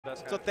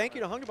Best So thank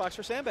you to Hungrybox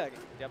for sandbagging.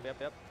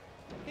 Yep.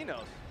 He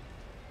knows.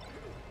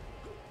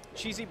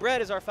 Cheesybread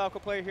is our Falco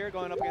player here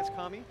going up against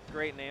Kami.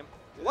 Great name.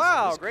 This-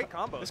 Wow, this great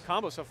combo. This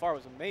combo so far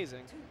was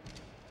amazing.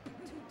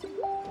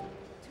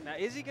 Now,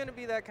 is he going to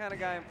be that kind of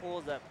guy and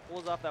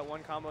pulls off that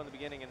one combo in the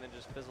beginning and then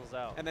just fizzles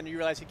out? And then you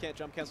realize he can't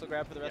jump cancel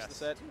grab for the rest of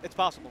the Yes. set. It's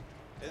possible.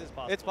 It is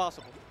possible. It's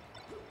possible.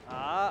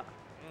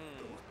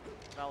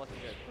 Not looking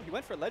good. He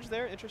went for ledge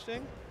there.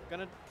 Interesting.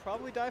 Gonna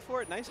probably die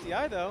for it. Nice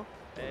DI though.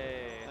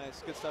 Hey.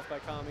 Nice. Good stuff by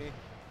Kami.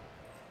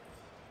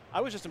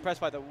 I was just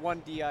impressed by the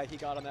one DI he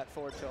got on that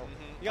forward tilt.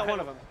 He got one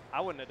of them. I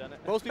wouldn't have done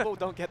it. Most people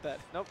don't get that.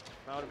 Nope.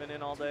 I would have been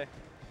in all day.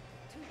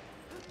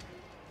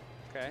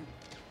 Okay.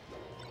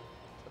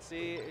 Let's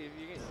see if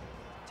you can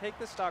take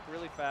this stock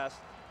really fast.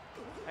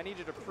 I need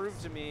you to prove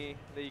to me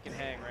that you can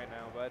hang right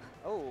now, bud.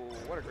 Oh,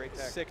 what a great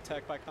tech. Sick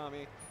tech by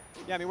Kami.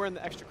 Yeah, I mean, we're in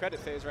the extra credit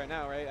phase right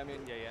now, right? I mean,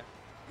 Yeah.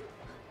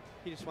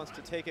 he just wants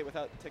to take it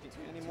without taking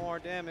any more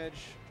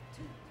damage.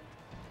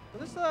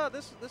 Well,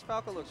 this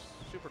Falco looks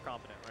super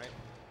confident, right?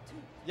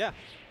 Yeah.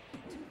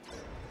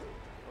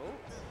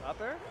 Oh, out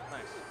there?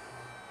 Nice.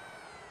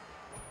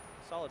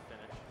 Solid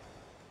finish.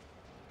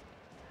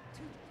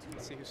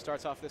 Let's see who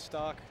starts off this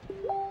stock.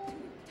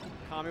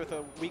 Kami with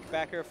a weak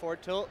back air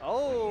forward tilt.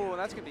 Oh,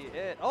 that's going to be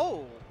it.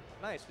 Oh,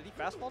 nice. Did he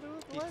fastball to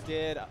it? He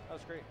did. That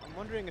was great. I'm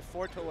wondering if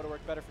forward tilt would have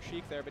worked better for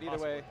Sheik there, but either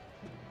way,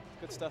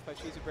 good stuff by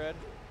Cheesybread.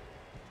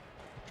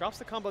 Drops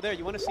the combo there.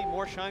 You want to see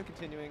more shine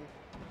continuing.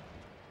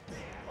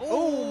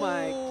 Oh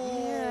my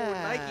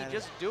god. Nike,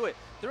 just do it.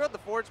 Throw out the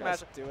forward smash.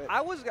 Just do it.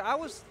 I was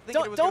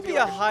thinking it was Don't gonna be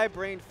a like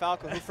high-brained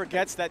Falco who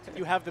forgets that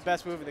you have the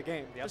best move in the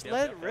game. Just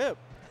let it rip.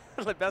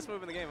 the best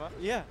move in the game, huh?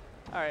 Yeah.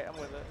 All right, I'm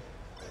with it.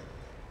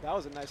 That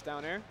was a nice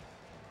down air.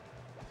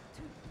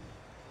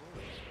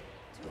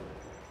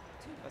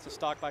 That's a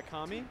stock by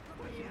Kami.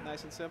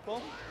 Nice and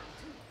simple.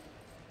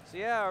 So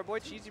yeah, our boy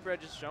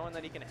Cheesybread just showing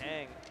that he can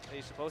hang, that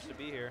he's supposed to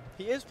be here.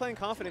 He is playing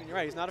confident. You're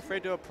right. He's not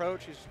afraid to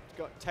approach. He's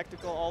got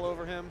technical all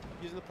over him,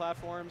 using the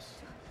platforms.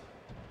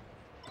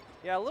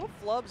 Yeah, little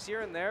flubs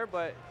here and there,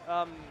 but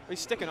He's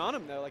sticking on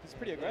him though. Like he's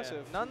pretty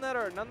aggressive. yeah, none that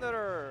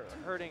are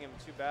hurting him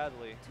too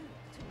badly.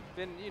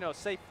 Been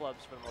safe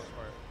flubs for the most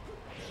part.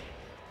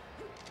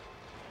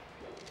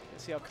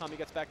 Let's see how Kami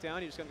gets back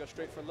down. He's just gonna go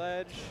straight for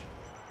ledge.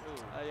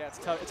 Yeah, it's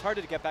tough. It's hard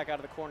to get back out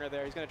of the corner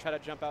there. He's gonna try to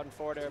jump out in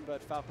forward air,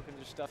 but Falco can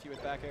just stuff you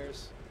with back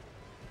airs.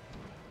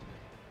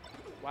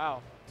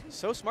 Wow,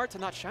 so smart to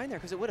not shine there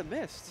because it would have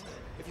missed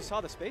if you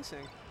saw the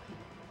spacing.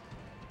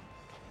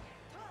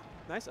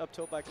 Nice up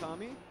tilt by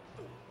Kami.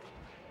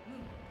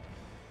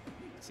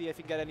 See if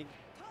he can get any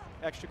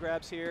extra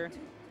grabs here.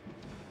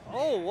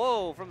 Oh,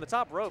 whoa, from the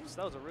top ropes.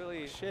 That was a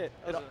really... Shit,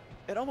 that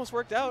it almost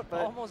worked out,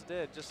 but... Almost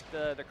did, just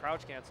the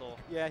crouch cancel.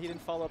 Yeah, he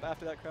didn't follow up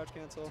after that crouch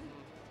cancel.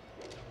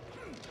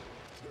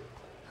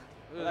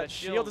 Ooh, That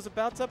shield is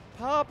about to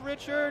pop,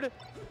 Richard.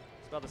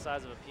 It's about the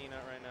size of a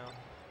peanut right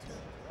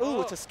now.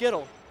 Ooh, it's a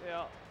Skittle.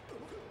 Yeah.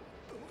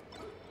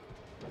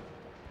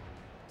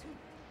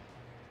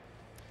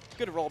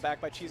 Good rollback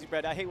by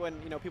Cheesybread. I hate when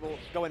people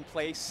go in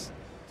place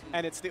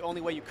and it's the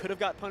only way you could have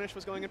got punished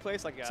was going in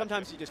place. Like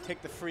sometimes you just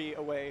take the free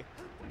away.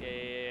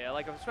 Yeah.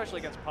 Like especially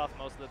against Puff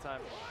most of the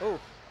time. Oh.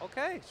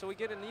 Okay, so we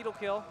get a needle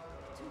kill.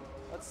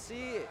 Let's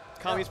see.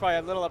 Kami's probably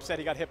a little upset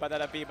he got hit by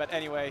that FB, but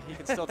anyway, he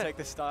can still take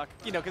this stock.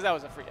 Because that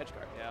was a free edge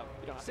guard. Yeah.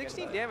 You don't have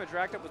 16 to damage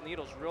racked up with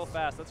needles real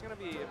fast. That's going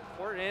to be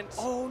important.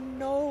 Oh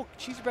no!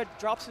 Cheesybread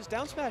drops his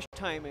down smash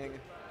timing.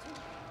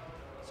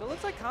 So it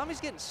looks like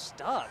Kami's getting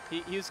stuck.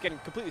 He was getting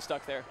completely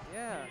stuck there.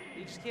 Yeah,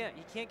 he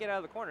can't get out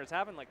of the corner. It's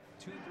happened like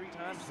 2-3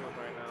 times to him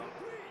right now.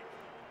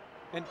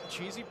 And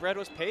Cheesybread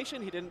was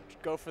patient. He didn't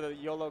go for the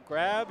YOLO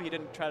grab. He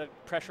didn't try to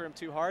pressure him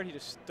too hard. He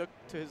just stuck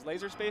to his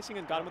laser spacing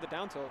and got him with a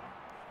down tilt.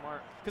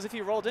 Smart. Because if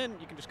he rolled in,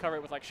 you can just cover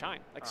it with like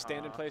shine, like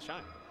stand and play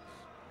shine.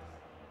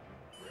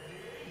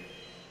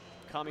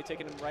 Kami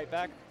taking him right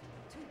back.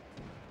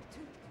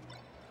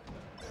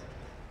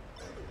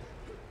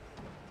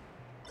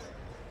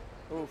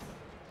 Oof.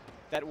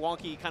 That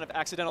wonky kind of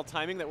accidental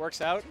timing that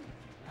works out.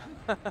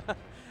 I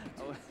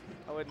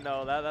wouldn't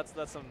know. That's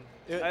some.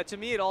 To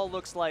me, it all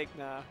looks like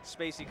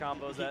spacey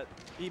combos that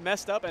he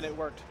messed up and it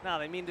worked. No,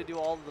 they mean to do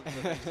all the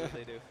things that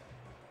they do.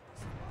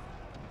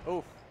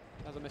 Oof.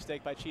 That was a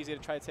mistake by Cheesy to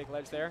try to take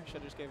ledge there. Should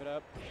have just gave it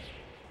up.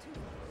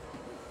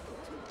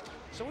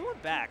 So we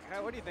went back.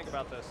 What do you think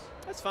about this?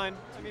 That's fine.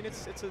 I mean,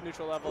 it's a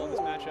neutral level in this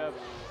matchup.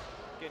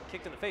 Getting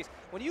kicked in the face.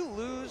 When you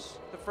lose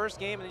the first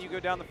game and then you go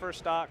down the first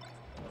stock,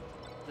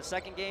 the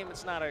second game,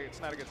 it's not a good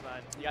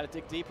sign. You got to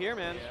dig deep here,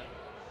 man.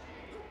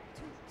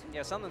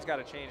 Yeah, something's got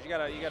to change. You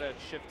gotta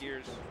shift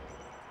gears.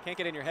 Can't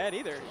get in your head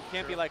either. You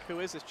can't be like, who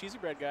is this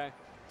Cheesybread guy?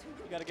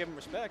 You got to give him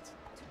respect.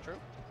 True.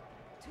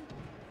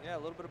 Yeah, a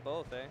little bit of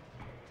both, eh?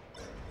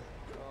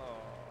 Oh.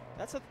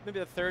 That's maybe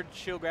the third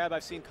shield grab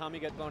I've seen Kami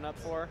get blown up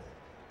for.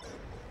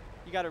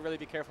 You got to really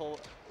be careful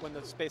when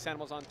the space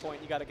animal's on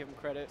point. You got to give him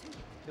credit.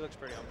 He looks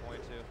pretty on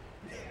point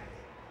too.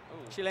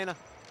 Ooh. Chilena.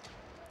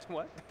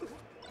 What?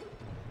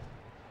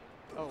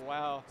 Oh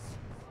wow.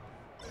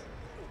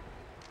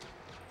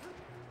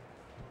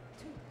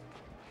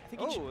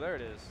 think Oh, there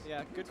it is.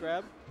 Yeah, good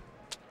grab.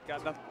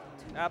 Got nothing,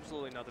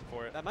 absolutely nothing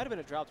for it. That might have been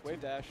a dropped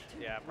wave dash.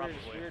 Yeah, probably.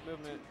 Weird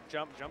movement.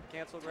 Jump,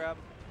 cancel, grab.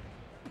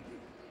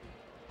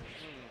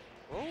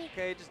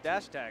 Okay, just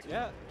dash tag.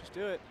 Yeah, just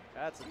do it.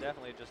 That's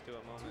definitely just do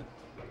it moment.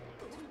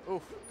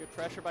 Oof, good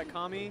pressure by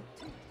Kami.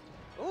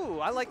 Ooh,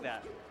 I like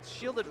that.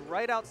 Shielded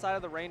right outside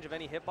of the range of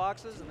any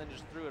hitboxes and then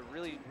just threw it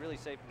really, really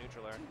safe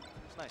neutral air.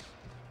 It's nice.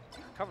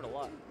 Covered a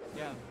lot.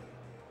 Yeah.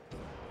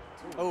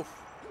 Oof,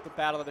 the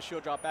battle of the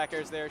shield drop back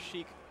airs there.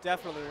 Sheik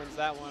definitely wins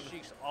that one.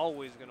 Sheik's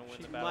always going to win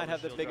the battle. Might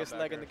have the shield biggest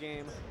drop leg back in the air.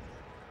 game.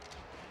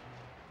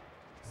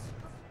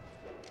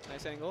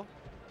 Nice angle.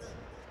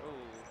 Ooh.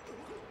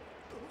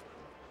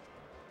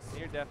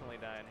 You're definitely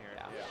dying here.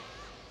 Yeah.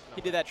 No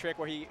He way. did that trick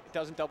where he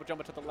doesn't double jump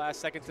until the last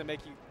second to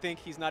make you think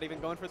he's not even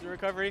going for the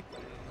recovery.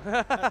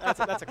 that's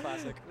a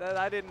classic. That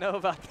I didn't know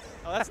about that.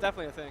 Oh, that's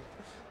definitely a thing.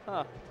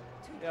 Huh.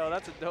 Yo,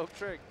 that's a dope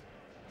trick.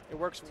 It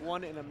works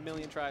 1 in a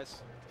million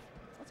tries.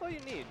 That's all you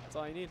need. That's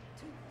all you need.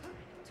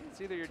 It's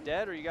either you're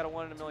dead or you got a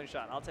 1 in a million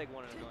shot. I'll take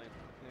 1 in a million.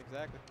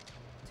 Exactly.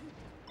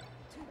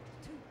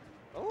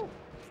 Oh.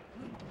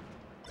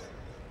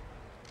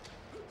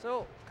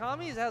 So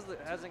Kami is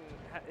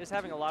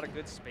having a lot of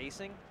good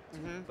spacing,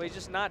 but he's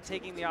just not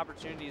taking the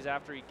opportunities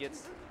after he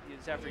baits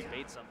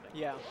something.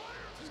 Yeah.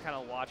 Just kind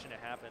of watching it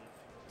happen.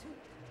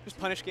 Just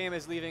punish game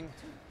is leaving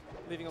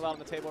a lot on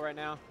the table right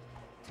now.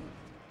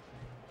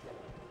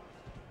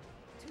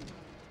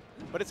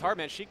 But it's hard,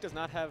 man. Sheik does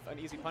not have an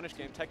easy punish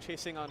game. Tech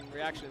chasing on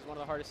reaction is one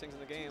of the hardest things in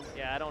the game.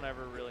 Yeah, I don't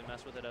ever really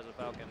mess with it as a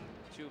Falcon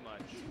too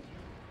much.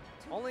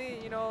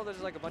 Only, you know, there's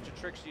like a bunch of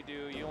tricks you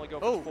do. You only go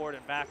forward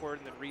and backward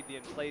and then read the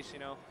in place, you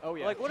know. Oh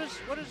yeah. Like what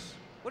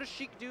does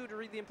Sheik do to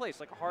read the in place?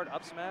 Like a hard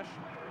up smash?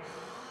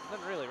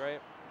 Nothing really,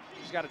 right?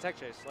 You just got to tech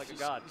chase like a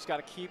god. You just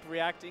got to keep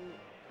reacting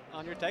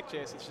on your tech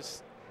chase. It's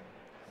just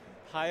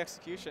high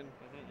execution.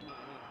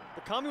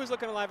 But Kami was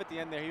looking alive at the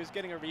end there. He was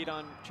getting a read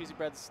on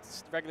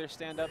Cheesybread's regular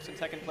stand-ups and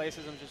second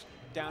places and just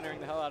down airing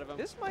the hell out of him.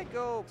 This might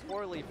go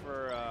poorly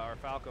for our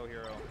Falco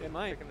hero. It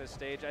might. Picking this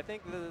stage. I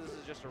think this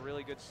is just a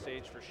really good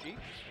stage for Sheik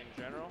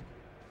in general.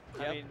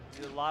 Yep. I mean,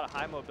 there's a lot of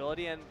high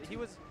mobility, and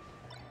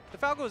the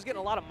Falco was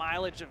getting a lot of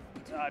mileage of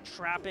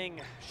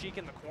trapping Sheik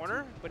in the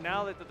corner, but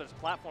now that there's a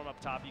platform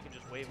up top, you can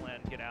just wave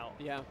land, get out.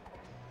 Yeah.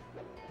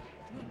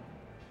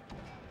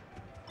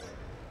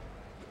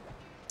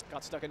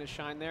 Got stuck in his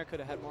shine there.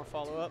 Could have had more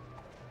follow-up.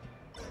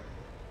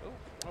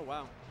 Oh,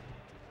 wow.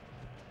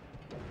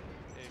 Yeah,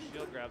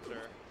 shield grabs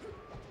her.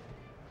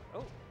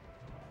 Oh.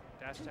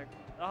 Dash tech.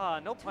 Ah,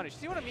 no punish.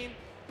 See what I mean?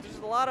 There's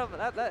a lot of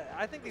that.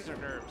 I think these are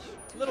nerves.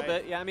 A little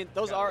bit, yeah. I mean,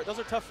 those are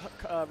tough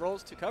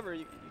rolls to cover.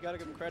 You got to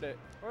give them credit.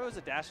 Or it was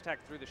a dash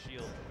attack through the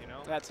shield, you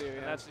know? That too, yeah.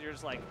 And that's, you're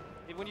just like,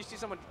 when you see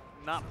someone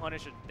not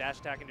punish a dash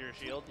attack into your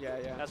shield, yeah.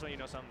 That's when you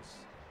know something's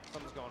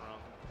going wrong.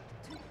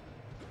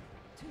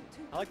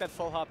 I like that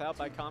full hop out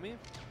by Kami.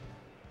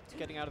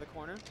 Getting out of the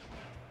corner.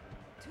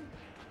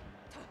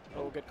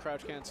 Oh, good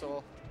crouch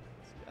cancel.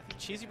 I think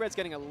Cheesybread's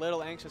getting a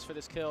little anxious for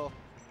this kill.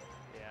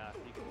 Yeah,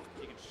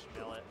 you can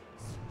smell it.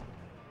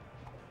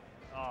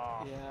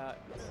 Oh. Yeah,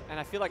 and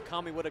I feel like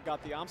Kami would have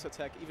got the Amso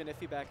tech even if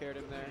he back aired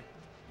him there.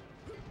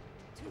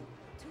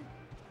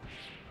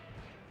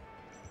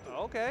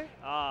 Okay.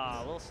 Ah,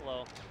 a little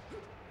slow.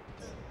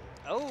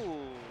 Oh,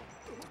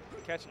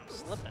 catching him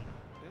slipping.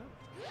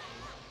 Yeah.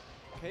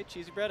 Okay,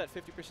 Cheesybread at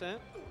 50%.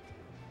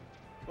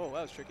 Oh,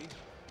 that was tricky.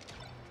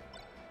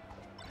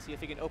 See if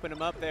he can open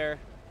him up there.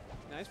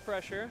 Nice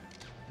pressure.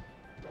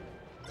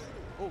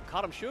 Oh,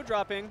 caught him shield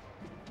dropping.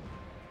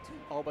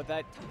 Oh, but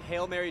that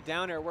Hail Mary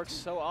down air works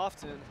so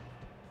often.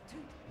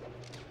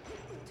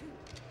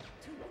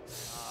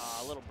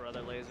 Ah, little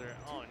brother laser.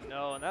 Oh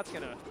no, and that's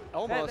gonna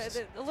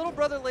almost. The little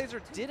brother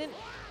laser didn't,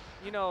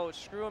 you know,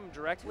 screw him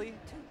directly,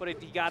 but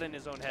he got in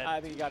his own head.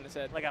 I think he got in his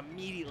head. Like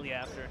immediately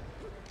after.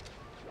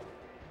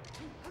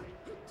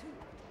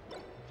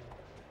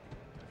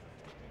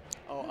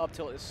 Oh, up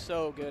tilt is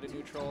so good at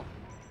neutral.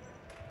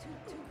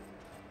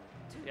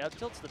 Yeah, up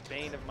tilt's the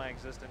bane of my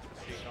existence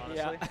with Sheik,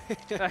 honestly.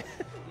 Yeah.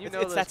 You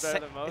know this better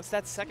than most. It's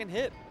that second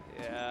hit.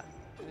 Yeah.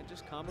 And it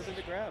just combos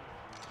into grab.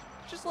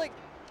 Just like,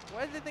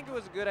 why did they think it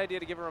was a good idea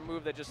to give her a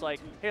move that just like,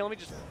 hey, let me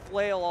just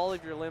flail all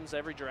of your limbs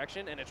every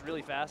direction, and it's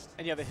really fast?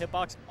 And you have a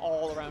hitbox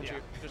all around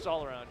you. Just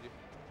all around you.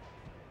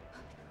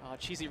 Oh,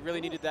 Cheesy really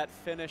needed that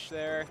finish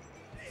there.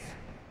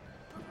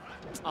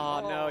 Oh,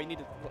 no, you need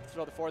to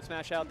throw the forward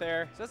smash out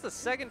there. So that's the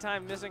second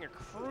time missing a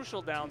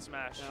crucial down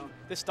smash. No,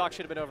 this stock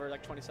should have been over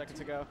like 20 seconds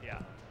ago. Yeah.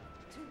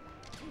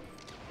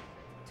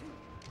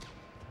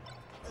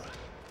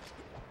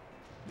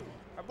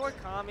 Our boy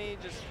Kami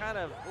just kind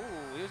of,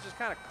 he was just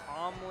kind of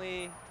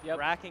calmly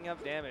racking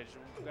up damage.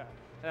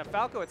 And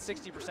Falco at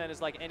 60%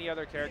 is like any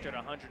other character at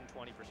 120%.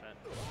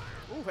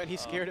 Ooh, and he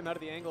scared him out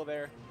of the angle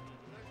there.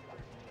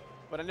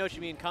 But I know what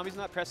you mean. Kami's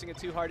not pressing it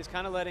too hard. He's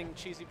kind of letting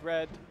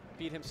Cheesybread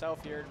beat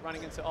himself here,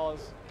 running into all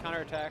his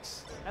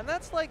counterattacks. And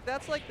that's like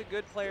the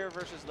good player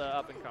versus the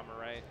up-and-comer,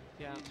 right?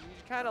 Yeah.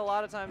 You kind of, a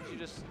lot of times, you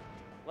just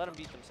let them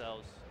beat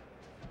themselves.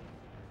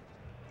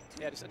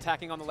 Yeah, just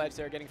attacking on the ledge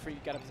there, getting free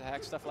get up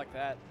attack, stuff like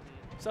that.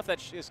 Stuff that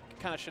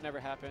kind of should never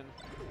happen.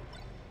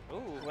 Ooh,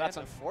 Well, that's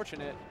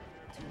unfortunate.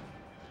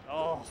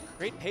 Oh,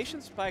 Great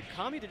patience by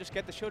Kami to just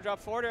get the shield drop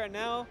forward, and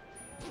now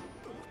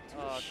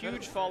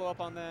huge follow-up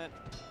on that.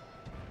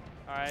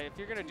 All right, if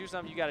you're going to do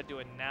something, you got to do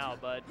it now,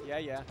 bud.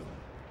 Yeah.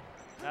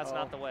 That's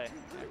not the way.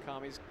 Yeah,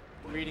 Kami's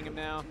reading him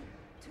now.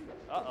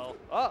 Uh-oh.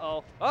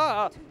 Uh-oh.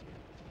 Ah!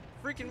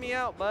 Freaking me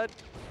out, bud.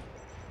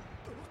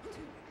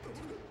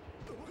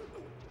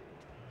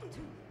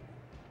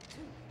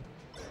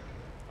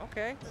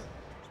 Okay.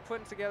 Just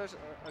putting together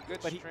a good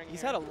But string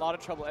he's here. had a lot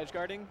of trouble edge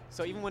guarding,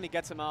 so even when he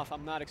gets him off,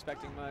 I'm not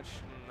expecting much.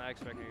 Not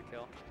expecting a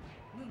kill.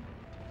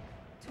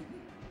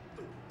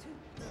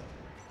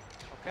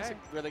 That's Okay.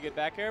 a really good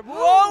back air.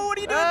 Whoa, what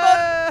are you doing,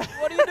 bud?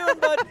 What are you doing,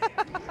 bud?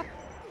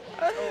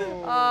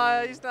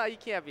 He's not. You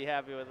can't be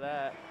happy with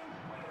that.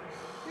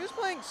 He was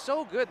playing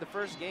so good the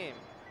first game.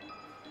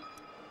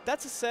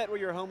 That's a set where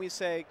your homies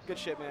say, good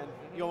shit, man.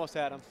 You almost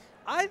had him.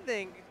 I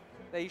think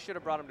that you should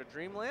have brought him to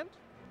Dreamland,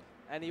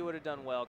 and he would have done well.